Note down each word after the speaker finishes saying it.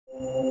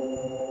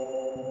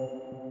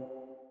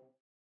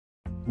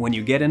When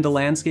you get into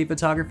landscape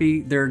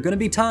photography, there are going to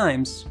be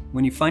times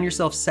when you find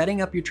yourself setting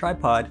up your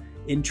tripod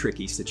in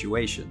tricky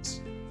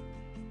situations.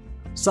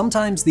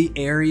 Sometimes the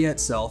area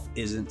itself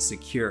isn't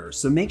secure,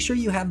 so make sure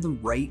you have the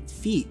right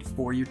feet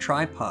for your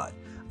tripod.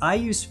 I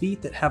use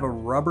feet that have a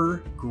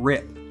rubber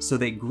grip, so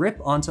they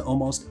grip onto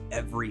almost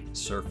every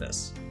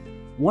surface.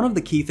 One of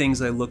the key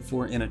things I look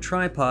for in a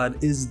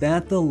tripod is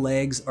that the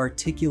legs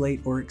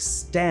articulate or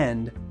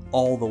extend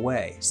all the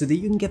way, so that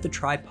you can get the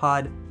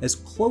tripod as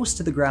close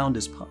to the ground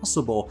as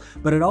possible,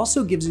 but it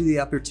also gives you the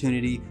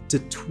opportunity to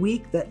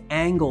tweak the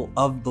angle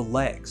of the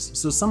legs.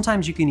 So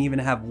sometimes you can even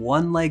have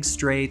one leg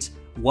straight,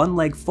 one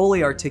leg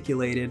fully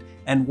articulated,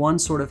 and one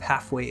sort of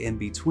halfway in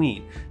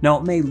between. Now,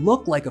 it may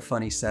look like a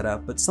funny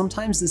setup, but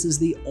sometimes this is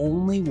the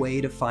only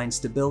way to find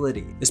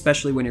stability,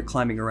 especially when you're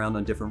climbing around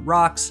on different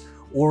rocks,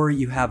 or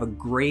you have a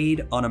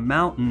grade on a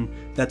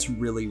mountain that's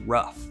really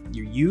rough.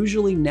 You're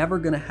usually never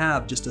gonna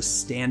have just a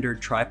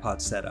standard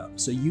tripod setup.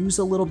 So use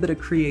a little bit of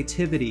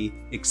creativity,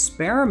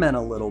 experiment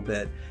a little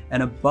bit,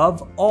 and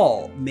above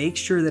all, make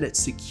sure that it's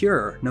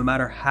secure no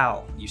matter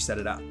how you set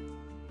it up.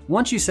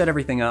 Once you set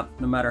everything up,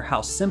 no matter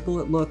how simple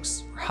it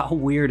looks or how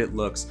weird it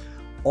looks,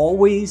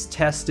 always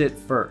test it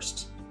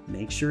first.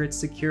 Make sure it's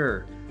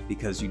secure,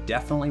 because you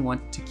definitely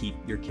want to keep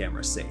your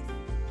camera safe.